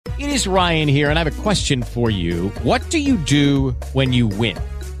It is Ryan here, and I have a question for you. What do you do when you win?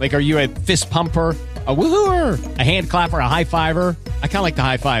 Like, are you a fist pumper, a woohooer, a hand clapper, a high fiver? I kind of like the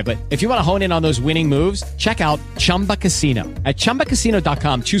high five, but if you want to hone in on those winning moves, check out Chumba Casino. At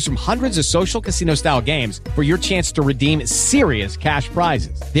ChumbaCasino.com, choose from hundreds of social casino-style games for your chance to redeem serious cash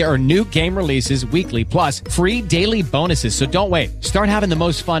prizes. There are new game releases weekly, plus free daily bonuses. So don't wait. Start having the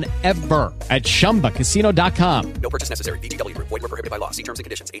most fun ever at ChumbaCasino.com. No purchase necessary. VGW Group. Void where prohibited by law. See terms and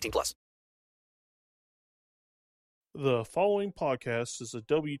conditions. 18+. The following podcast is a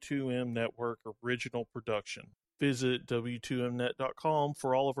W2M Network original production. Visit W2Mnet.com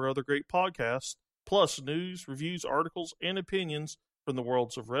for all of our other great podcasts, plus news, reviews, articles, and opinions from the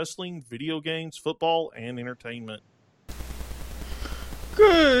worlds of wrestling, video games, football, and entertainment.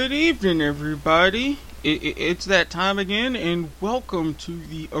 Good evening, everybody. It's that time again, and welcome to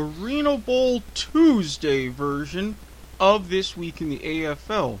the Arena Bowl Tuesday version of This Week in the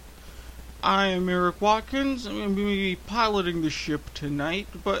AFL. I am Eric Watkins. I'm going to be piloting the ship tonight,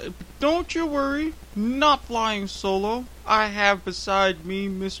 but don't you worry, not flying solo. I have beside me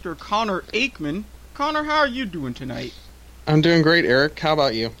Mr. Connor Aikman. Connor, how are you doing tonight? I'm doing great, Eric. How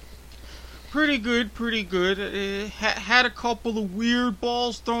about you? Pretty good. Had a couple of weird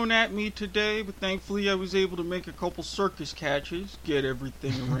balls thrown at me today, but thankfully I was able to make a couple circus catches, get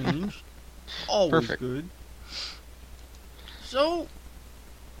everything arranged. Always Perfect. Good. So,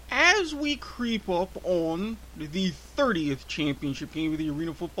 as we creep up on the 30th championship game of the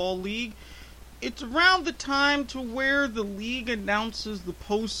Arena Football League, it's around the time to where the league announces the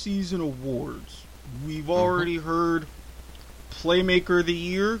postseason awards. We've already heard Playmaker of the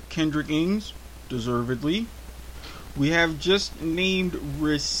Year, Kendrick Ings, deservedly. We have just named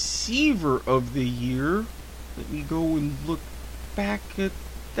Receiver of the Year. Let me go and look back at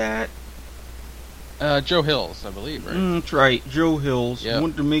that. Joe Hills, I believe, right? That's right, Joe Hills. Yep. I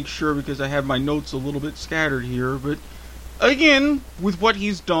wanted to make sure because I have my notes a little bit scattered here, but again, with what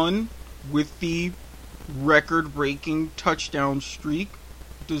he's done with the record-breaking touchdown streak,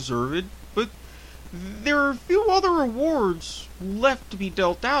 deserved. But there are a few other awards left to be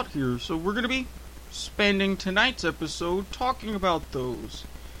dealt out here, so we're going to be spending tonight's episode talking about those.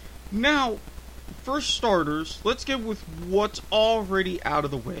 Now, for starters, let's get with what's already out of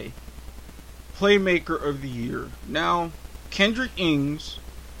the way. Playmaker of the Year. Now, Kendrick Ings,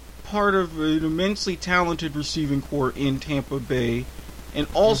 part of an immensely talented receiving corps in Tampa Bay, and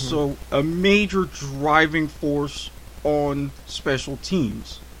also a major driving force on special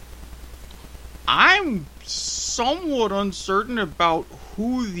teams. I'm somewhat uncertain about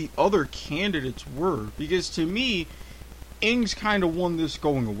who the other candidates were, because to me, Ings kind of won this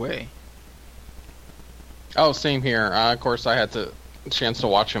going away. Oh, same here. Of course, I had the chance to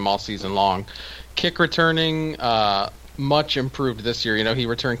watch him all season long. Kick returning, much improved this year. You know, he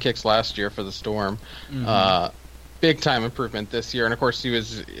returned kicks last year for the Storm. Big time improvement this year. And, of course, he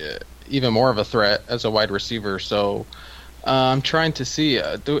was even more of a threat as a wide receiver. So I'm trying to see,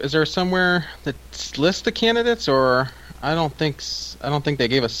 is there somewhere that lists the candidates, or I don't think they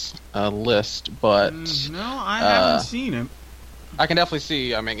gave us a list, but No, I haven't seen him. I can definitely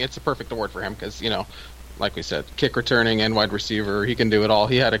see. I mean, it's a perfect award for him because, you know, like we said, kick returning and wide receiver, he can do it all.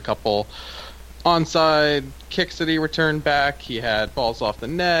 He had a couple onside kicks that he returned back. He had balls off the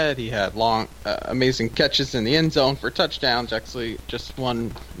net. He had long, amazing catches in the end zone for touchdowns. Actually, just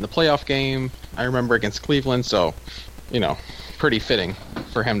won the playoff game, I remember, against Cleveland. So, you know, pretty fitting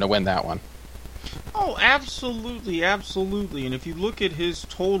for him to win that one. Oh, absolutely. And if you look at his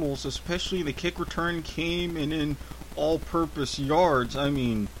totals, especially the kick return came and in all-purpose yards, I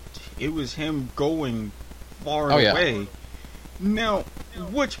mean, it was him going far and away. Now,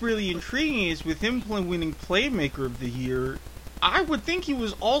 what's really intriguing is with him winning Playmaker of the Year, I would think he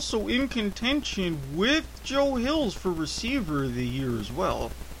was also in contention with Joe Hills for Receiver of the Year as well.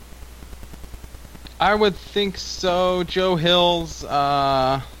 I would think so. Joe Hills, set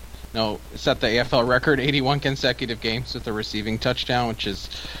the AFL record, 81 consecutive games with a receiving touchdown, which is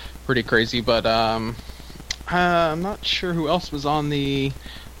pretty crazy. But I'm not sure who else was on the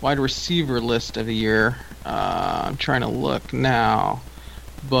wide receiver list of the year. I'm trying to look now.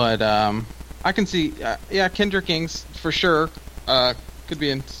 But I can see, Kendrick Ings for sure could be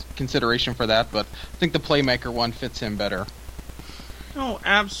in consideration for that. But I think the Playmaker one fits him better. Oh,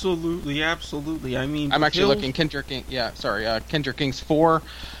 absolutely. I mean, I'm actually looking. Kendrick Ings 4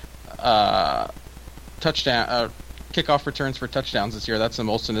 touchdown kickoff returns for touchdowns this year. That's the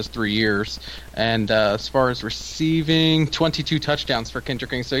most in his 3 years. And as far as receiving, 22 touchdowns for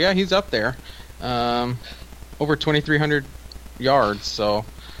Kendrick Ings. So yeah, he's up there, over 2,300 yards. So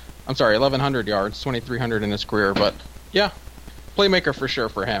I'm sorry, 1,100 yards, 2,300 in his career. But yeah, playmaker for sure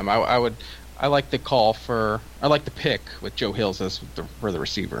for him. I like the pick with Joe Hills for the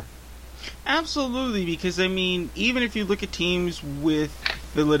receiver. Absolutely, because I mean, even if you look at teams with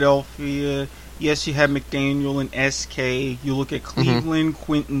Philadelphia, yes, you have McDaniel and SK. You look at Cleveland,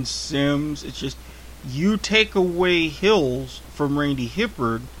 Quentin Sims. It's just, you take away Hills from Randy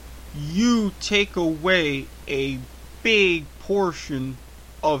Hibbard, you take away a big portion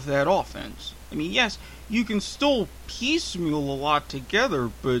of that offense. I mean, yes, you can still piecemeal a lot together,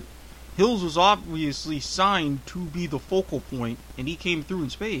 but Hills was obviously signed to be the focal point, and he came through in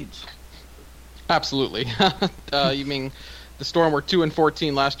spades. Absolutely. You mean the Storm were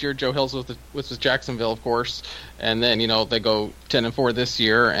 2-14 last year? Joe Hills was with Jacksonville, of course, and then they go 10-4 this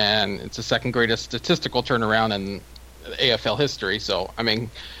year, and it's the second greatest statistical turnaround in AFL history. So I mean,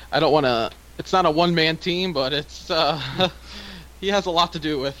 I don't want to. It's not a one-man team, but it's he has a lot to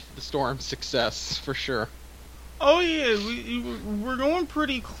do with the Storm's success for sure. Oh yeah, we're going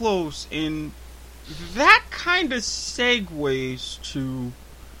pretty close, and that kind of segues to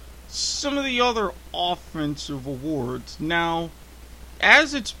some of the other offensive awards. Now,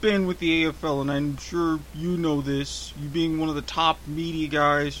 as it's been with the AFL, and I'm sure you know this, you being one of the top media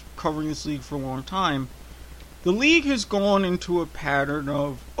guys covering this league for a long time, the league has gone into a pattern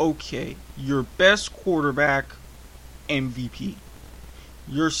of, okay, your best quarterback, MVP.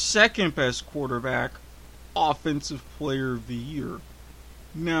 Your second best quarterback, Offensive Player of the Year.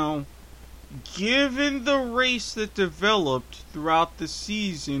 Now, given the race that developed throughout the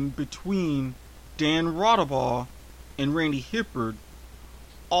season between Dan Rodabaugh and Randy Hibbard,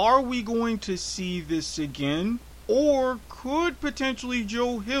 are we going to see this again? Or could potentially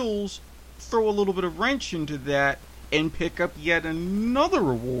Joe Hills throw a little bit of wrench into that and pick up yet another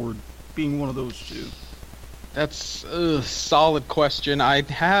award, being one of those two? That's a solid question. I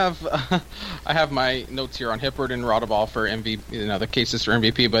have my notes here on Hibbard and Rodabaugh for MVP, the cases for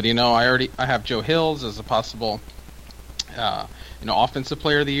MVP. But I have Joe Hills as a possible, offensive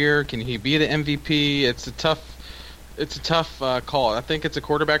player of the year. Can he be the MVP? It's a tough call. I think it's a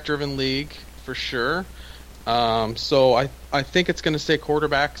quarterback-driven league for sure. So I think it's going to stay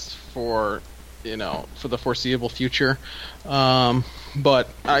quarterbacks for the foreseeable future. But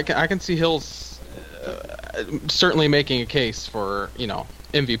I can see Hills certainly making a case for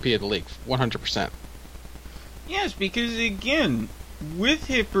MVP of the league, 100%. Yes, because again, with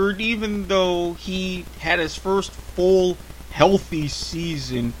Hibbard, even though he had his first full healthy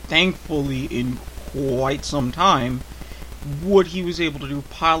season, thankfully in quite some time, what he was able to do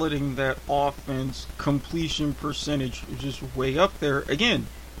piloting that offense, completion percentage was just way up there. Again,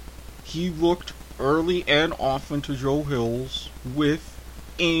 he looked early and often to Joe Hills, with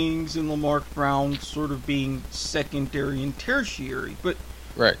Ings and Lamarck Brown sort of being secondary and tertiary. But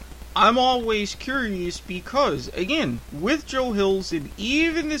right, I'm always curious because, again, with Joe Hills and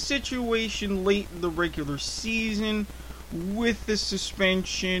even the situation late in the regular season, with the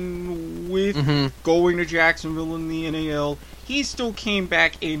suspension, with going to Jacksonville in the NAL, he still came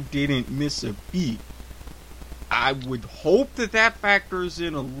back and didn't miss a beat. I would hope that factors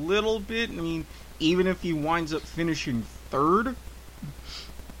in a little bit. I mean, even if he winds up finishing third.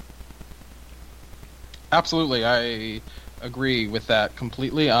 Absolutely, I agree with that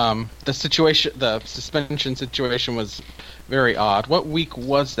completely. The suspension situation was very odd. What week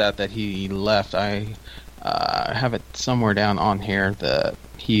was that he left? I have it somewhere down on here that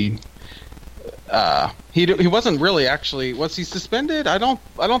he wasn't really actually. Was he suspended? I don't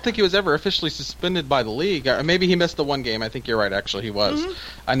think he was ever officially suspended by the league. Maybe he missed the one game. I think you're right. Actually, he was.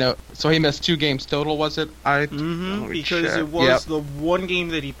 I know. So he missed 2 games total. Was it? Because it was the one game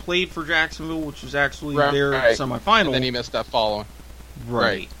that he played for Jacksonville, which was actually their semifinal. And then he missed that following.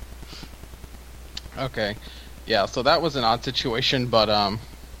 Right. Okay. Yeah. So that was an odd situation, but I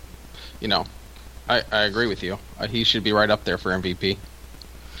agree with you. He should be right up there for MVP.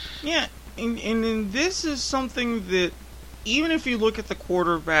 Yeah. And this is something that, even if you look at the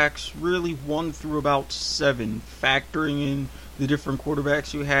quarterbacks, really 1 through about 7, factoring in the different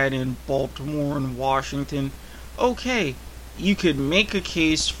quarterbacks you had in Baltimore and Washington, okay, you could make a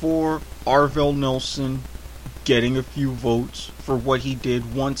case for Arvell Nelson getting a few votes for what he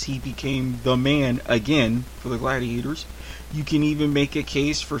did once he became the man again for the Gladiators. You can even make a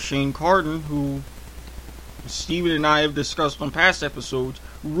case for Shane Carden, who Steven and I have discussed on past episodes,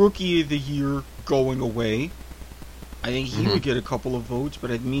 Rookie of the Year going away. I think he would get a couple of votes, but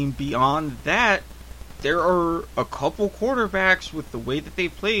I mean, beyond that, there are a couple quarterbacks with the way that they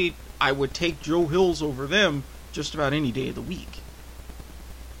played. I would take Joe Hills over them just about any day of the week.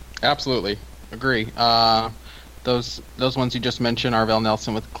 Absolutely. Agree. Those ones you just mentioned, Arvell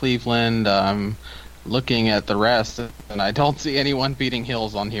Nelson with Cleveland, looking at the rest, and I don't see anyone beating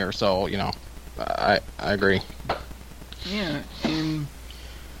Hills on here. So I agree. Yeah, and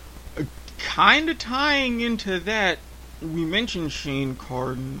kind of tying into that, we mentioned Shane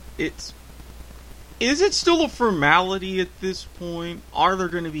Carden. Is it still a formality at this point? Are there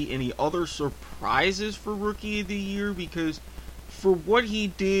going to be any other surprises for Rookie of the Year? Because for what he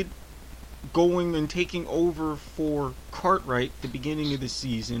did going and taking over for Cartwright at the beginning of the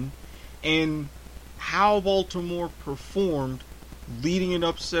season, and how Baltimore performed, leading an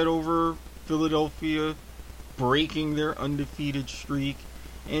upset over Philadelphia, breaking their undefeated streak,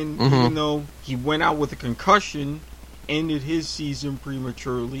 and even though he went out with a concussion, ended his season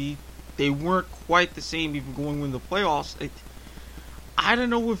prematurely, they weren't quite the same even going in the playoffs. I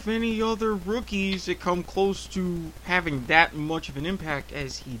don't know if any other rookies that come close to having that much of an impact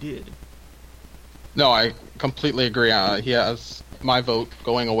as he did. No, I completely agree. He has my vote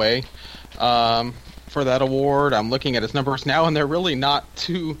going away for that award. I'm looking at his numbers now, and they're really not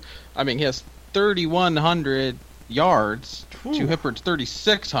too... I mean, he has 3,100 yards, Ooh. to Hippert's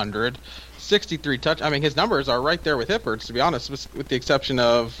 3,600, 63 touch. I mean, his numbers are right there with Hippert's, to be honest, with the exception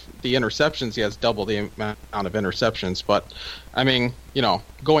of the interceptions. He has double the amount of interceptions. But, I mean,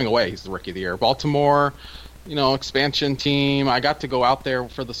 going away, he's the Rookie of the Year. Baltimore... expansion team. I got to go out there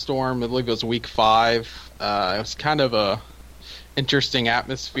for the Storm. I believe it was week 5. It was kind of a interesting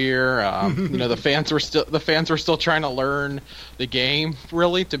atmosphere. The fans were still trying to learn the game.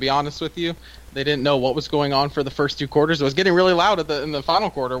 Really, to be honest with you, they didn't know what was going on for the first 2 quarters. It was getting really loud in the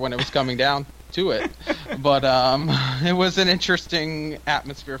final quarter when it was coming down to it. But it was an interesting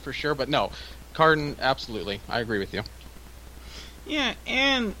atmosphere for sure. But no, Carden, absolutely, I agree with you. Yeah,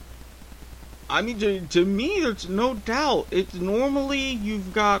 and I mean, to me, there's no doubt. It's normally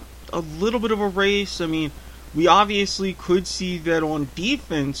you've got a little bit of a race. I mean, we obviously could see that on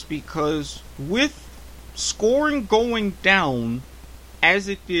defense because with scoring going down, as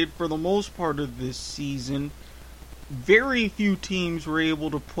it did for the most part of this season, very few teams were able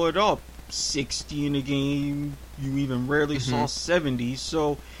to put up 60 in a game. You even rarely saw 70.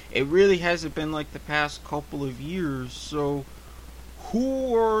 So it really hasn't been like the past couple of years. So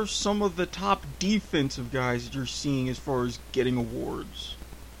who are some of the top defensive guys that you're seeing as far as getting awards?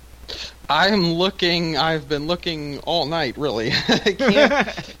 I've been looking all night, really.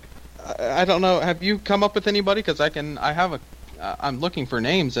 I don't know. Have you come up with anybody? Because I'm looking for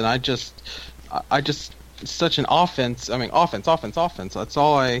names, and I just, it's such an offense. I mean, offense. That's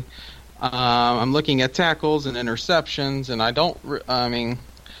all I'm looking at tackles and interceptions, and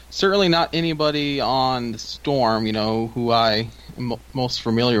certainly not anybody on the Storm, who I am most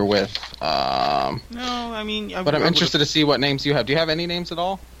familiar with. No, I mean... But I'm interested to see what names you have. Do you have any names at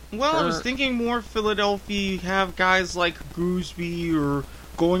all? Well, I was thinking more Philadelphia. You have guys like Gooseby or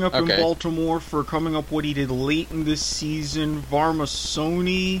going up in Baltimore for coming up what he did late in this season.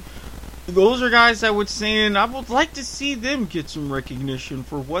 Varmasoni. Those are guys I would say, and I would like to see them get some recognition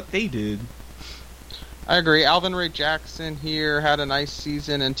for what they did. I agree. Alvin Ray Jackson here had a nice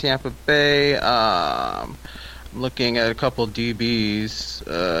season in Tampa Bay. I'm looking at a couple DBs.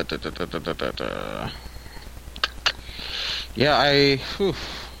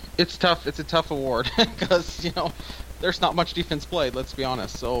 It's tough. It's a tough award because there's not much defense played. Let's be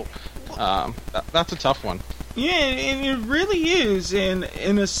honest. So that's a tough one. Yeah, and it really is. And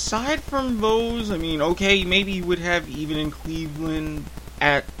aside from those, I mean, okay, maybe you would have even in Cleveland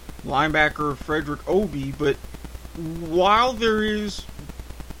at linebacker Frederick Obie, but while there is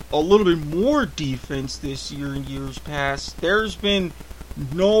a little bit more defense this year in years past, there's been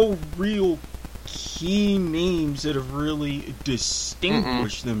no real key names that have really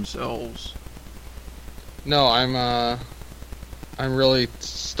distinguished themselves. No, I'm really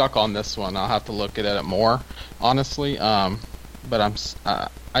stuck on this one. I'll have to look at it more, honestly. But I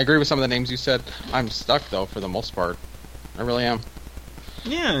agree with some of the names you said. I'm stuck though for the most part. I really am.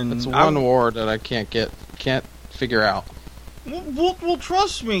 Yeah, and it's one award that I can't figure out. Well,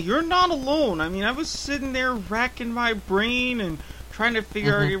 trust me, you're not alone. I mean, I was sitting there racking my brain and trying to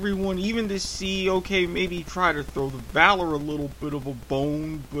figure out everyone, even to see, okay, maybe try to throw the Valor a little bit of a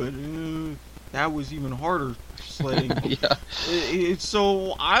bone, but that was even harder sledding. Yeah.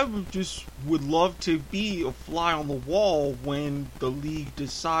 So I would love to be a fly on the wall when the league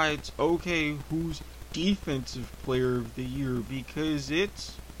decides, okay, who's Defensive Player of the Year, because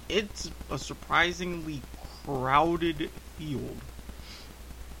it's a surprisingly crowded field.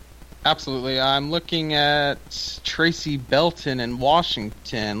 Absolutely. I'm looking at Tracy Belton in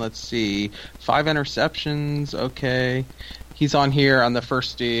Washington. Let's see. 5 interceptions. Okay. He's on here on the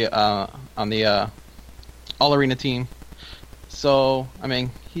first on the All-Arena team. So, I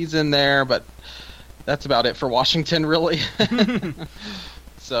mean, he's in there, but that's about it for Washington, really.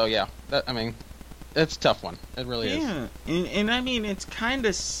 So yeah, it's a tough one. It really is. Yeah, and I mean, it's kind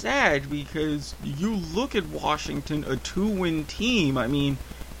of sad because you look at Washington, a 2-win team. I mean,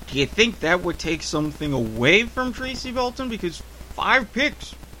 do you think that would take something away from Tracy Belton? Because 5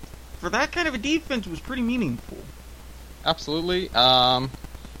 picks for that kind of a defense was pretty meaningful. Absolutely.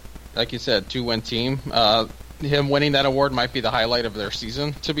 Like you said, 2-win team. Him winning that award might be the highlight of their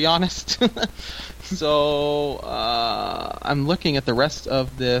season, to be honest. So I'm looking at the rest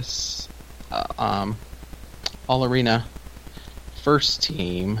of this All Arena first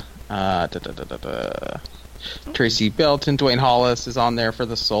team. Tracy Belton, Dwayne Hollis is on there for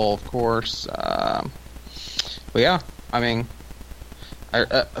the Soul, of course. But yeah, I mean,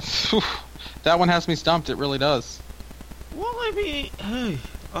 that one has me stumped. It really does. Well, I mean,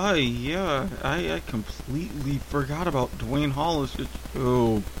 yeah, I completely forgot about Dwayne Hollis.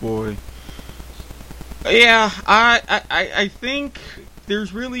 Oh boy. Yeah, I think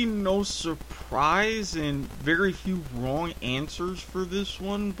there's really no surprise and very few wrong answers for this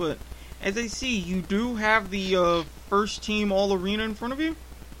one, but as I see, you do have the first team All Arena in front of you?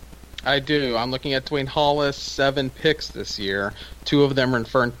 I do. I'm looking at Dwayne Hollis, 7 picks this year. 2 of them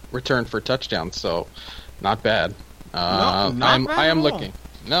returned for touchdowns, so not bad. Not bad I am at all. looking.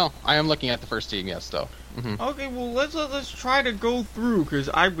 No, I am looking at the first team, yes, though. Mm-hmm. Okay, well, let's try to go through, because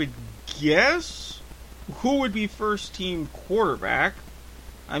I would guess who would be first team quarterback.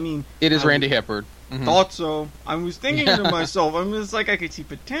 I mean, It is Randy Hippard. Mm-hmm. Thought so. I was thinking to myself, I mean, it's like I could see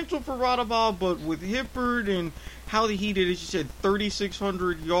potential for Radabal, but with Hippard and how he did, as you said,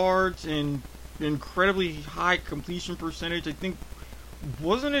 3,600 yards and incredibly high completion percentage. I think,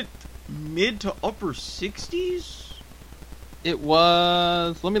 wasn't it mid to upper 60s? It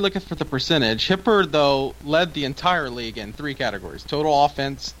was... Let me look for the percentage. Hippard, though, led the entire league in 3 categories. Total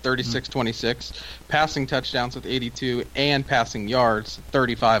offense, 36-26. Passing touchdowns with 82. And passing yards,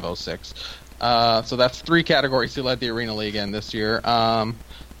 35-06. So that's 3 categories he led the Arena League in this year. Let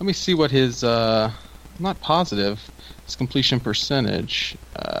me see what his... I'm not positive. His completion percentage.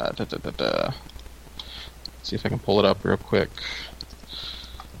 See if I can pull it up real quick.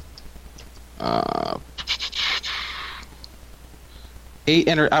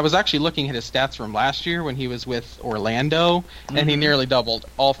 I was actually looking at his stats from last year when he was with Orlando, and he nearly doubled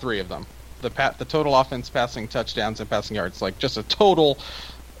all 3 of them. The total offense, passing touchdowns, and passing yards. Like, just a total...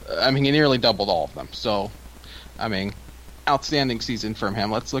 I mean, he nearly doubled all of them. So, I mean, outstanding season from him.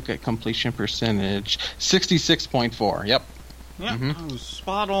 Let's look at completion percentage. 66.4. Yep. Yeah, I was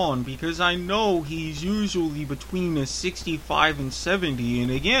spot on, because I know he's usually between a 65 and 70,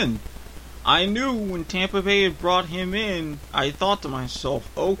 and again, I knew when Tampa Bay had brought him in, I thought to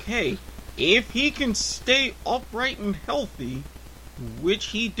myself, okay, if he can stay upright and healthy, which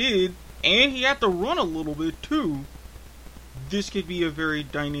he did, and he had to run a little bit too, this could be a very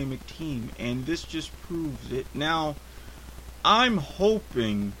dynamic team, and this just proves it. Now, I'm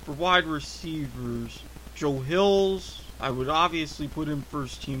hoping for wide receivers, Joe Hills, I would obviously put him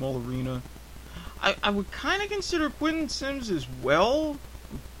first team All Arena. I would kind of consider Quentin Sims as well.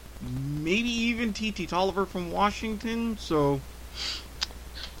 Maybe even T.T. Tolliver from Washington, so...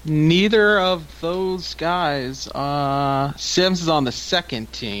 Neither of those guys. Sims is on the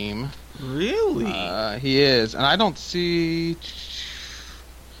second team. Really? He is. And I don't see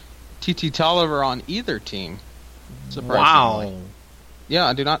T.T. Tolliver on either team, surprisingly. Wow. Yeah,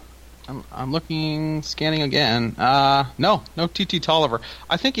 I do not... I'm looking, scanning again. No T.T. Tolliver.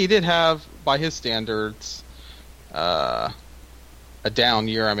 I think he did have, by his standards... a down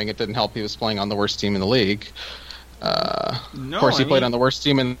year. I mean, it didn't help he was playing on the worst team in the league. Of course, he played on the worst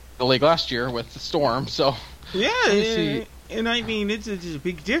team in the league last year with the Storm, so... Yeah, and I mean, it's a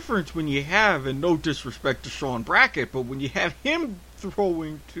big difference when you have, and no disrespect to Sean Brackett, but when you have him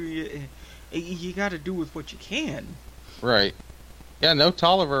throwing to you, you got to do with what you can. Right. Yeah, no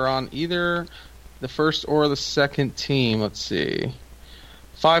Tolliver on either the first or the second team. Let's see.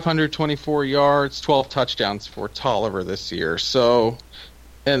 524 yards, 12 touchdowns for Tolliver this year. So,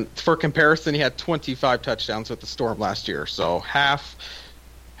 and for comparison, he had 25 touchdowns with the Storm last year. So half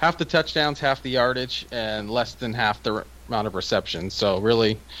the touchdowns, half the yardage, and less than half the amount of receptions. So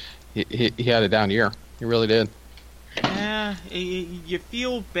really, he had a down year. He really did. Yeah, you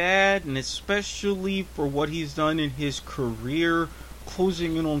feel bad, and especially for what he's done in his career,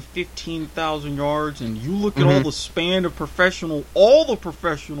 closing in on 15,000 yards, and you look at all the span of all the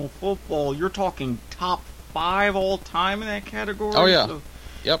professional football, you're talking top 5 all time in that category. Oh, yeah. So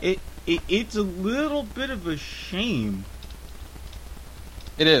Yep. It's a little bit of a shame.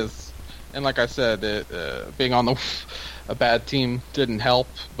 It is. And like I said, being on a bad team didn't help,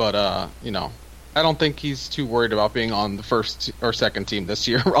 but, I don't think he's too worried about being on the first or second team this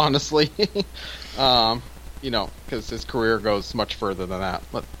year, honestly. Because his career goes much further than that.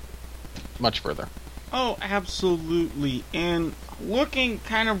 Much further. Oh, absolutely. And looking,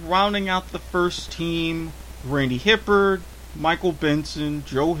 kind of rounding out the first team, Randy Hippard, Michael Benson,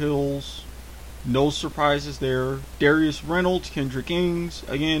 Joe Hills. No surprises there. Darius Reynolds, Kendrick Ings.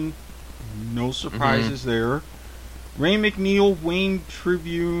 Again, no surprises there. Ray McNeil, Wayne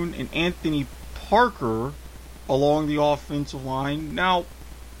Tribune, and Anthony Parker along the offensive line. Now,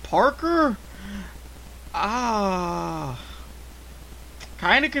 Parker, kind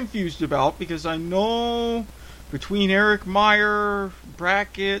of confused about, because I know between Eric Meyer,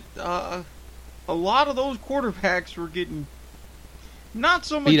 Brackett, a lot of those quarterbacks were getting not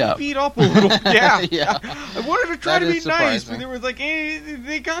so much beat up a little. Yeah. Yeah. I wanted to try to be nice, surprising. but they were like,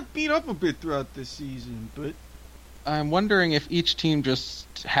 they got beat up a bit throughout this season, but I'm wondering if each team just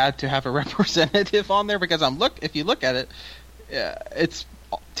had to have a representative on there, because if you look at it, it's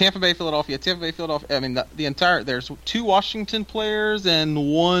Tampa Bay, Philadelphia. I mean, the entire, there's 2 Washington players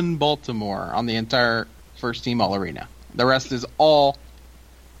and 1 Baltimore on the entire first team All Arena. The rest is all,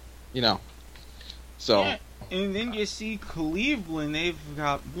 so. Yeah. And then you see Cleveland, they've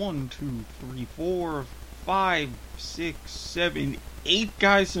got 1, 2, 3, 4, 5, 6, 7, 8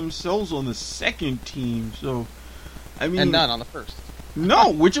 guys themselves on the second team, so I mean, and none on the first.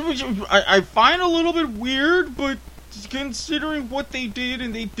 No, which I find a little bit weird, but considering what they did,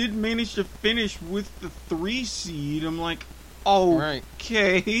 and they did manage to finish with the 3 seed, I'm like,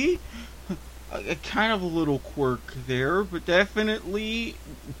 okay. Kind of a little quirk there, but definitely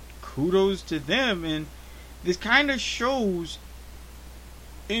kudos to them. And this kind of shows,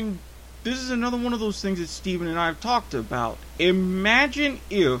 and this is another one of those things that Steven and I have talked about. Imagine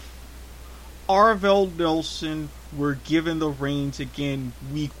if Arvell Nelson were given the reins again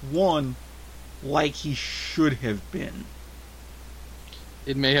week 1 like he should have been.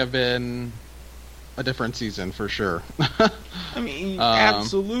 It may have been a different season for sure. I mean,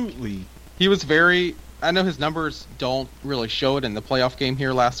 absolutely. He was I know his numbers don't really show it in the playoff game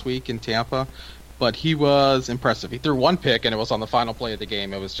here last week in Tampa, but he was impressive. He threw 1 pick, and it was on the final play of the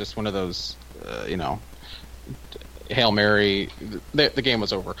game. It was just one of those, Hail Mary, the game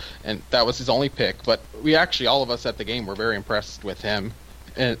was over, and that was his only pick. But we actually, all of us at the game, were very impressed with him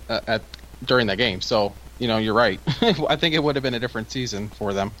during that game. So, you're right. I think it would have been a different season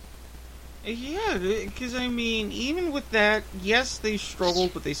for them. Yeah, because I mean, even with that, yes, they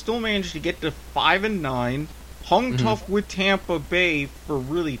struggled, but they still managed to get to 5-9, hung tough with Tampa Bay for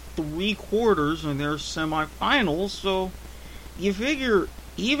really 3 quarters in their semifinals. So you figure,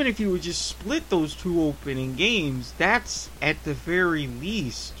 even if you would just split those 2 opening games, that's at the very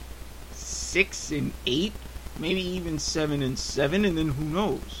least 6-8, maybe even 7-7, and then who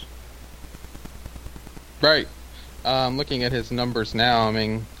knows? Right. Looking at his numbers now, I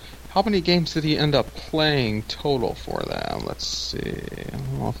mean, how many games did he end up playing total for them? Let's see. I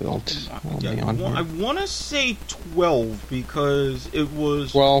don't know if it'll tell me on here. I want to say 12, because it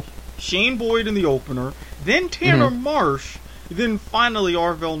was Shane Boyd in the opener, then Tanner Marsh, then finally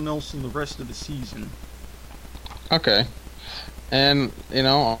Arvell Nelson the rest of the season. Okay. And,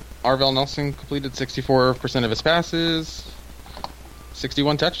 Arvell Nelson completed 64% of his passes,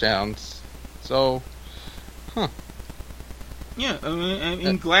 61 touchdowns. So, Yeah, I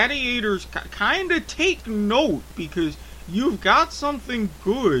mean Gladiators kind of take note, because you've got something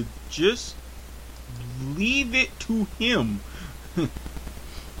good, just leave it to him.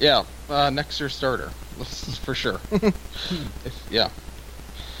 Yeah, next year's starter, for sure. Yeah.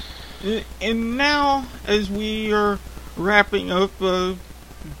 And now, as we are wrapping up,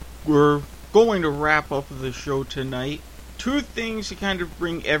 we're going to wrap up the show tonight. 2 things to kind of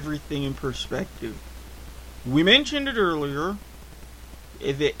bring everything in perspective. We mentioned it earlier,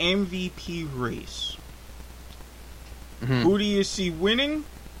 the MVP race. Who do you see winning?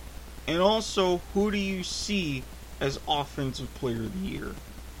 And also, who do you see as Offensive Player of the Year?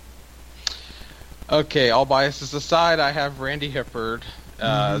 Okay, all biases aside, I have Randy Hippard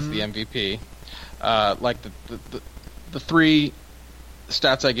as the MVP. Like the 3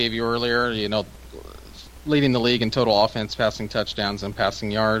 stats I gave you earlier, leading the league in total offense, passing touchdowns, and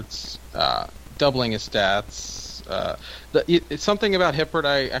passing yards, doubling his stats. It's something about Hippard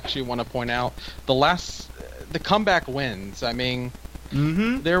I actually want to point out. The comeback wins. I mean,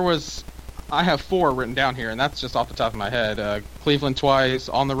 I have 4 written down here, and that's just off the top of my head. Cleveland twice,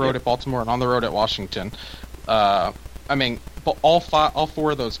 on the road at Baltimore, and on the road at Washington. I mean, all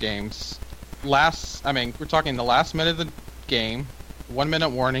 4 of those games. We're talking the last minute of the game, 1 minute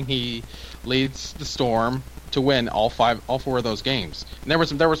warning. He leads the Storm to win all 4 of those games. And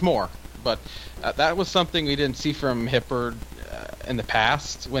there was more, but that was something we didn't see from Hippard in the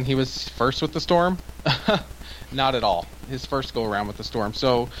past when he was first with the Storm. Not at all. His first go around with the Storm.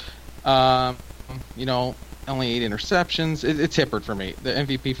 So, only 8 interceptions. It's Hippard for me. The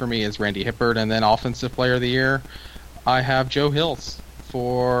MVP for me is Randy Hippard, and then Offensive Player of the Year, I have Joe Hills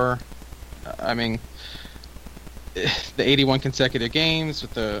for, the 81 consecutive games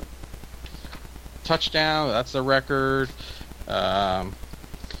with the touchdown. That's the record.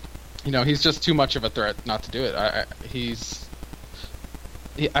 He's just too much of a threat not to do it.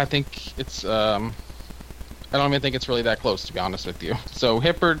 I think it's. I don't even think it's really that close, to be honest with you. So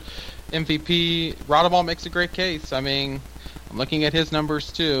Hippard, MVP. Rodaball makes a great case. I mean, I'm looking at his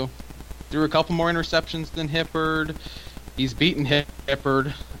numbers too. Threw a couple more interceptions than Hippard. He's beaten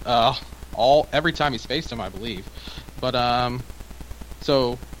Hippard every time he's faced him, I believe. But I'm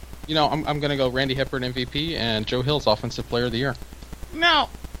gonna go Randy Hippard MVP and Joe Hills Offensive Player of the Year. Now,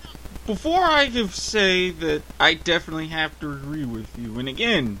 before I say that I definitely have to agree with you, and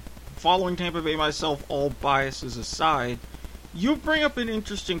again, following Tampa Bay myself, all biases aside, you bring up an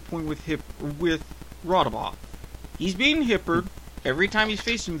interesting point with Rodaball. He's beaten Hippard every time he's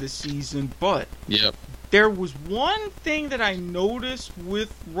faced him this season, but yep. There was one thing that I noticed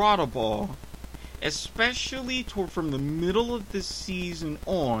with Rodaball, especially from the middle of the season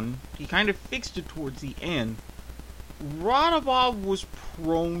on. He kind of fixed it towards the end. Rodaball was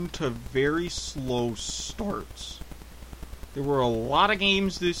prone to very slow starts. There were a lot of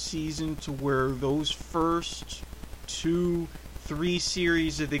games this season to where those first 2-3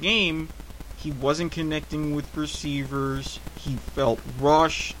 series of the game, he wasn't connecting with receivers. He felt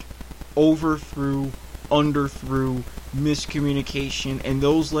rushed, overthrew, underthrew, miscommunication, and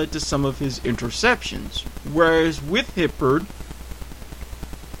those led to some of his interceptions. Whereas with Hippard,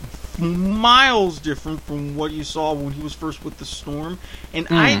 miles different from what you saw when he was first with the Storm, and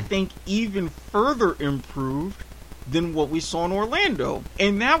I think even further improved than what we saw in Orlando.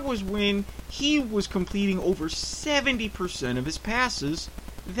 And that was when he was completing over 70% of his passes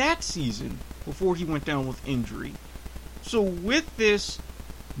that season before he went down with injury. So with this,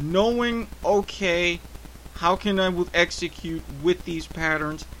 knowing, okay, how can I execute with these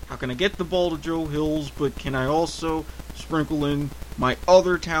patterns? How can I get the ball to Joe Hills, but can I also sprinkle in my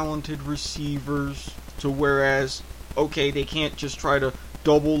other talented receivers to whereas, okay, they can't just try to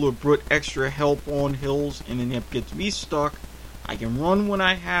double or put extra help on Hills and then it gets me stuck. I can run when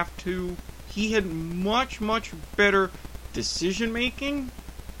I have to. He had much, much better decision making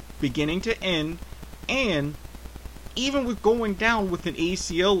beginning to end, and even with going down with an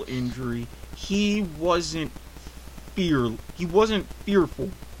ACL injury, he wasn't fearful,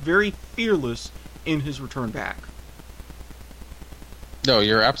 very fearless in his return back. No,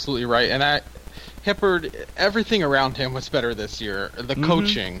 you're absolutely right. And Hippard, everything around him was better this year. The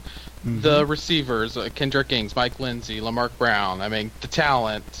coaching, the receivers, Kendrick Ings, Mike Lindsay, Lamarck Brown. I mean, the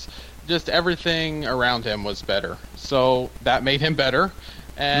talent, just everything around him was better. So that made him better.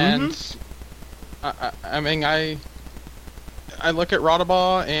 And I look at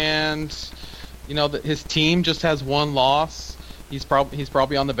Rodaball, and his team just has one loss. He's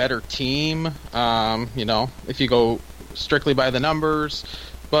probably on the better team. If you go strictly by the numbers,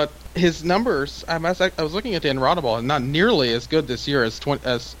 but his numbers, I was looking at the Rodaball, not nearly as good this year as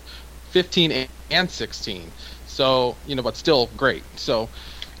 15 and 16. So but still great. So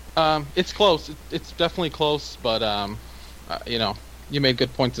it's close. It's definitely close, but you made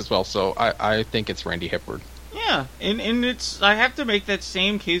good points as well. So I think it's Randy Hippard. Yeah, and I have to make that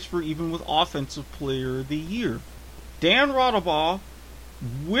same case for even with Offensive Player of the Year. Dan Rodaball,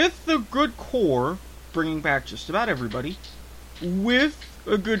 with the good core, bringing back just about everybody, with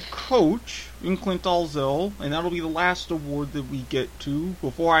a good coach in Clint Alzell, and that'll be the last award that we get to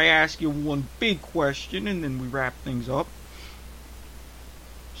before I ask you one big question and then we wrap things up.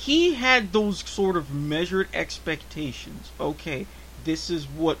 He had those sort of measured expectations. Okay, this is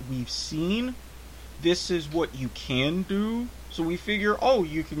what we've seen. This is what you can do. So we figure,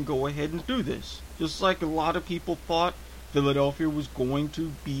 you can go ahead and do this. Just like a lot of people thought Philadelphia was going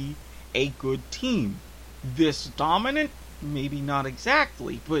to be a good team. This dominant? Maybe not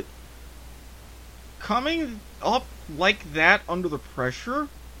exactly, but coming up like that under the pressure,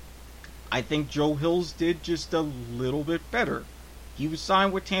 I think Joe Hills did just a little bit better. He was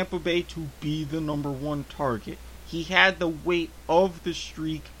signed with Tampa Bay to be the number one target. He had the weight of the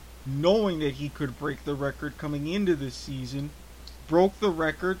streak, knowing that he could break the record coming into this season, broke the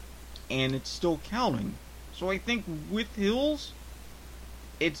record, and it's still counting. So I think with Hills,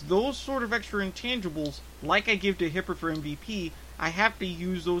 it's those sort of extra intangibles, like I give to Hippard for MVP, I have to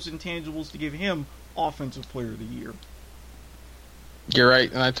use those intangibles to give him Offensive Player of the Year. You're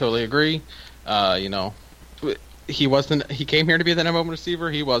right, and I totally agree. He came here to be the number one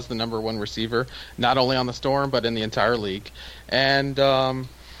receiver. He was the number one receiver, not only on the Storm but in the entire league. And I'm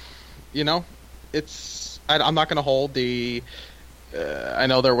not going to hold the. I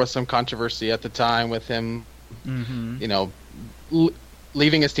know there was some controversy at the time with him,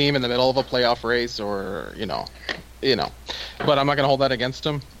 leaving his team in the middle of a playoff race, or but I'm not going to hold that against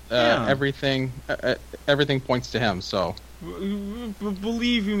him. Everything points to him. So.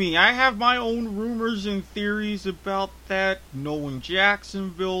 Believe me, I have my own rumors and theories about that, knowing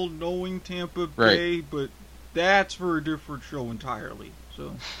Jacksonville, knowing Tampa Bay, right. But that's for a different show entirely.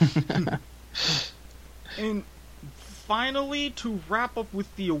 So, and finally, to wrap up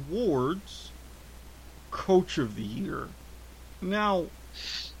with the awards, Coach of the Year. Now,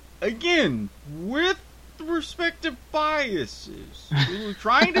 again, with respective biases, we were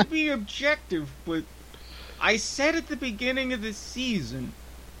trying to be objective, but I said at the beginning of the season,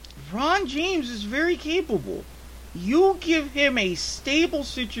 Ron James is very capable. You give him a stable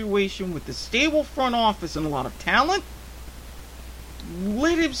situation with a stable front office and a lot of talent,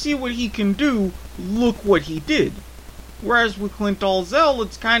 let him see what he can do. Look what he did. Whereas with Clint Dalzell,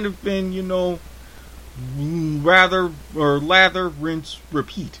 it's kind of been, lather, rinse,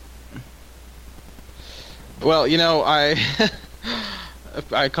 repeat. Well,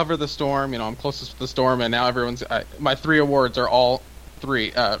 I cover the Storm. I'm closest to the Storm, and now my 3 awards are all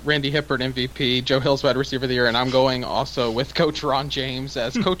 3. Randy Hippert, MVP, Joe Hills, Wide Receiver of the Year, and I'm going also with Coach Ron James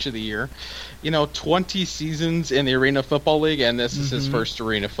as Coach of the Year. 20 seasons in the Arena Football League, and this is his first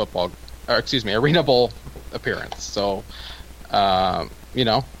Arena Bowl appearance. So,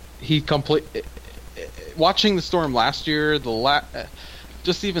 watching the Storm last year,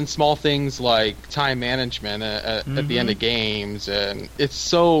 just even small things like time management at the end of games, and it's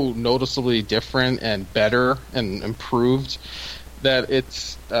so noticeably different and better and improved that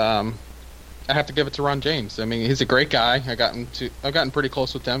it's I have to give it to Ron James. I mean, he's a great guy. I've gotten pretty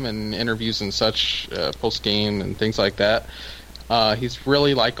close with him in interviews and such, post game and things like that. He's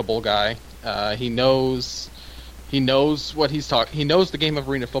really likable guy. He knows what he's talking. He knows the game of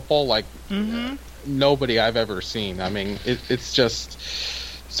arena football like nobody I've ever seen. I mean, it's just.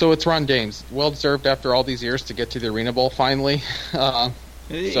 So it's Ron James. Well deserved after all these years to get to the Arena Bowl finally.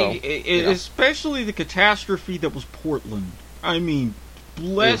 Especially the catastrophe that was Portland. I mean,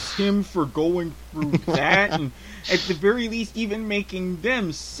 bless him for going through that, and at the very least even making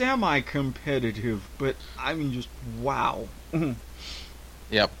them semi-competitive. But, I mean, just wow.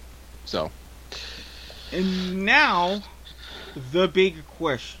 Yep. So. And now, the big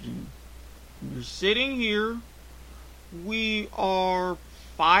question. We're sitting here. We are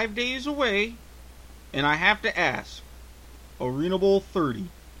 5 days away, and I have to ask, Arena Bowl 30,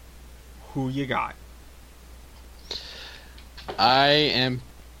 who you got? I'm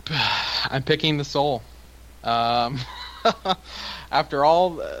picking the Soul. After all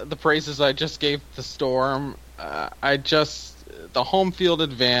the praises I just gave the Storm, the home field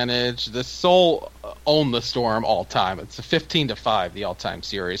advantage, the Soul own the Storm all time. It's a 15-5, the all-time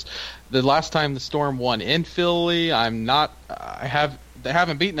series. The last time the Storm won in Philly, they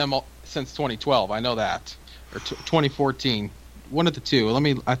haven't beaten them since 2012. I know that, or 2014. One of the two.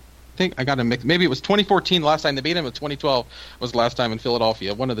 I think I got a mix. Maybe it was 2014 the last time they beat them, but 2012 was the last time in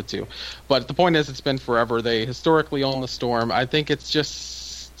Philadelphia. One of the two. But the point is, it's been forever. They historically own the Storm. I think it's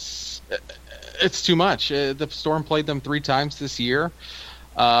too much. The Storm played them 3 times this year.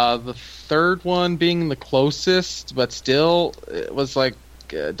 The third one being the closest, but still, it was like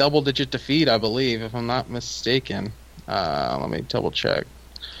a double-digit defeat, I believe, if I'm not mistaken. Let me double check.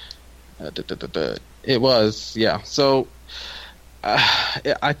 It was, yeah. So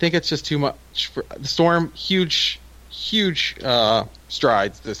I think it's just too much for the Storm. Huge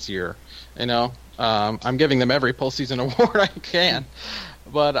strides this year. I'm giving them every postseason award I can,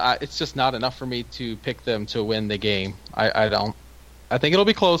 but it's just not enough for me to pick them to win the game. I don't. I think it'll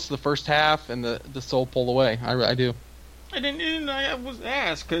be close to the first half, and the Soul pull away. I do. I was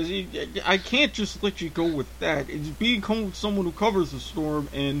asked, because I can't just let you go with that. It's being someone who covers the Storm,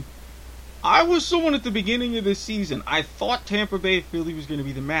 and I was someone at the beginning of this season. I thought Tampa Bay Philly was going to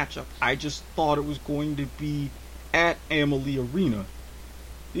be the matchup. I just thought it was going to be at Amalie Arena.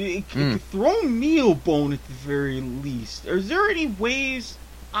 Throw me a bone at the very least. Is there any ways?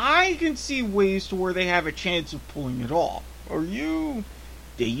 I can see ways to where they have a chance of pulling it off. Do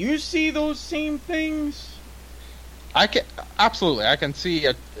you see those same things? Absolutely. I can see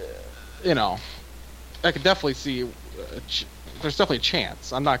I could definitely see. There's definitely a chance.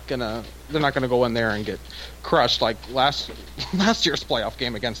 They're not gonna go in there and get crushed like last year's playoff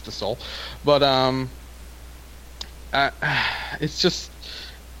game against the Soul. But It's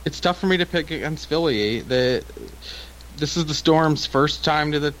tough for me to pick against Philly. This is the Storm's first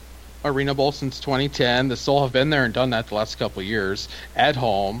time to the Arena Bowl since 2010. The Soul have been there and done that the last couple of years at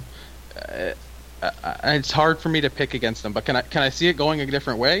home. It's hard for me to pick against them, but can I see it going a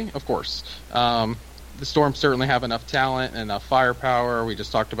different way? Of course. The Storm certainly have enough talent and enough firepower. We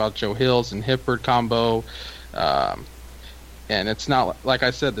just talked about Joe Hills and Hibbert combo. And it's not, like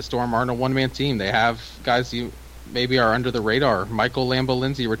I said, the Storm aren't a one-man team. They have guys you maybe are under the radar. Michael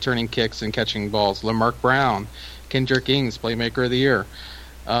Lambo-Lindsay returning kicks and catching balls. Lamarck Brown, Kendrick Ings, Playmaker of the Year.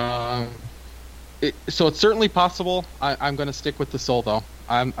 So it's certainly possible. I'm going to stick with the Soul, though.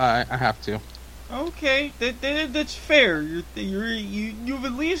 I have to. Okay, that's fair. You've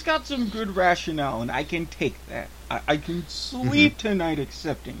at least got some good rationale, and I can take that. I can sleep tonight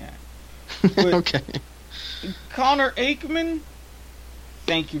accepting that. But Okay. Connor Aikman,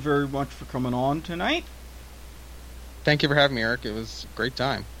 thank you very much for coming on tonight. Thank you for having me, Eric. It was a great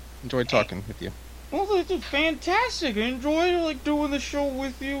time. Enjoyed talking with you. Well, that's fantastic. I enjoyed doing the show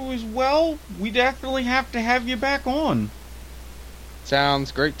with you as well. We definitely have to have you back on.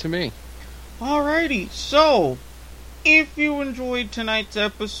 Sounds great to me. Alrighty, so if you enjoyed tonight's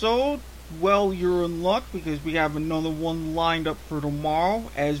episode, well, you're in luck because we have another one lined up for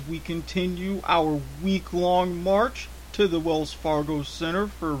tomorrow as we continue our week-long march to the Wells Fargo Center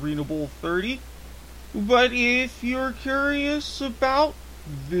for Arena Bowl 30. But if you're curious about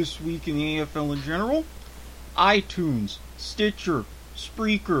this week in the AFL in general, iTunes, Stitcher,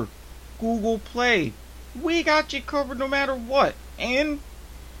 Spreaker, Google Play, we got you covered no matter what. And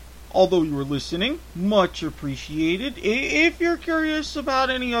although you were listening, much appreciated. If you're curious about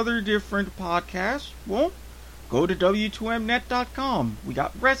any other different podcasts, well, go to W2Mnet.com. We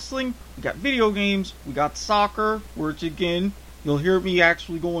got wrestling, we got video games, we got soccer, which again, you'll hear me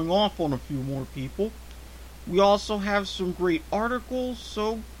actually going off on a few more people. We also have some great articles,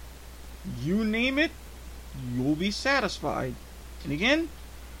 so you name it, you'll be satisfied. And again,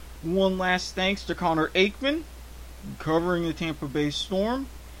 one last thanks to Connor Aikman, covering the Tampa Bay Storm.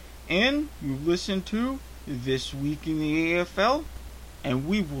 And you listen to This Week in the AFL, and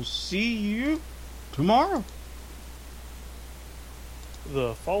we will see you tomorrow.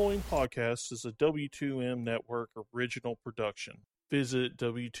 The following podcast is a W2M Network original production. Visit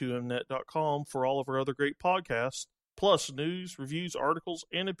W2Mnet.com for all of our other great podcasts, plus news, reviews, articles,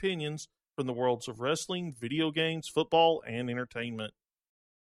 and opinions from the worlds of wrestling, video games, football, and entertainment.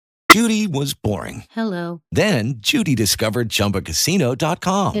 Judy was boring. Hello. Then Judy discovered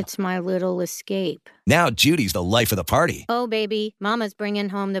ChumbaCasino.com. It's my little escape. Now Judy's the life of the party. Oh, baby, mama's bringing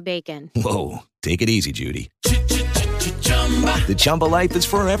home the bacon. Whoa, take it easy, Judy. The Chumba life is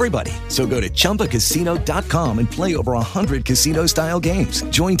for everybody. So go to ChumbaCasino.com and play over 100 casino-style games.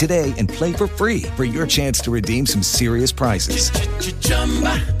 Join today and play for free for your chance to redeem some serious prizes.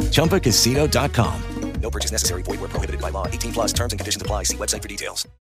 ChumbaCasino.com. No purchase necessary. Void where prohibited by law. 18 plus terms and conditions apply. See website for details.